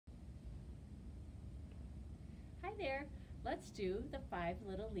Hi there. Let's do the 5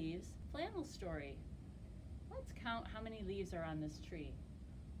 little leaves flannel story. Let's count how many leaves are on this tree.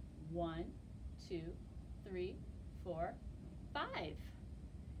 1, 2, 3, 4, 5.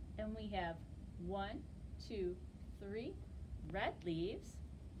 And we have 1, 2, 3 red leaves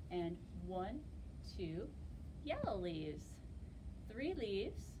and 1, 2 yellow leaves.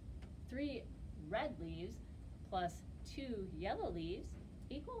 3 red leaves plus 2 yellow leaves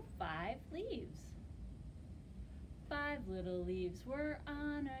equal 5 leaves. 5 little leaves were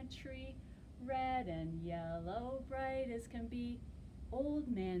on a tree, red and yellow, bright as can be.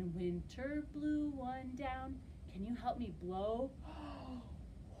 Old Man Winter blew one down. Can you help me blow?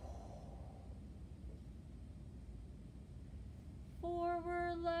 4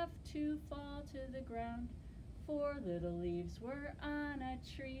 were left to fall to the ground. 4 little leaves were on a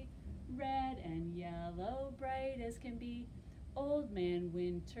tree, red and yellow, bright as can be. Old Man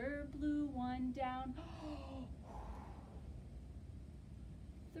Winter blew one down.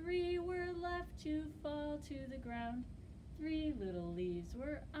 3 were left to fall to the ground. 3 little leaves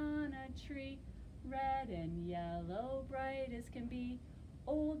were on a tree, red and yellow, bright as can be.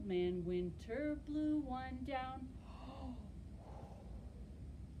 Old Man Winter blew one down.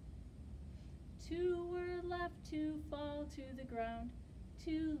 2 were left to fall to the ground.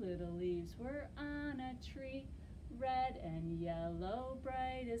 2 little leaves were on a tree, red and yellow,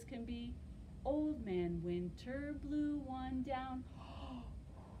 bright as can be. Old Man Winter blew one down.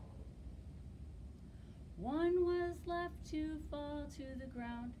 1 was left to fall to the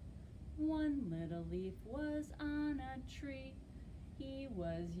ground. 1 little leaf was on a tree. He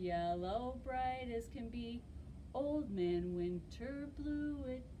was yellow, bright as can be. Old Man Winter blew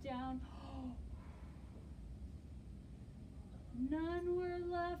it down. None were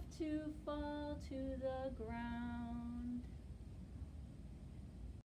left to fall to the ground.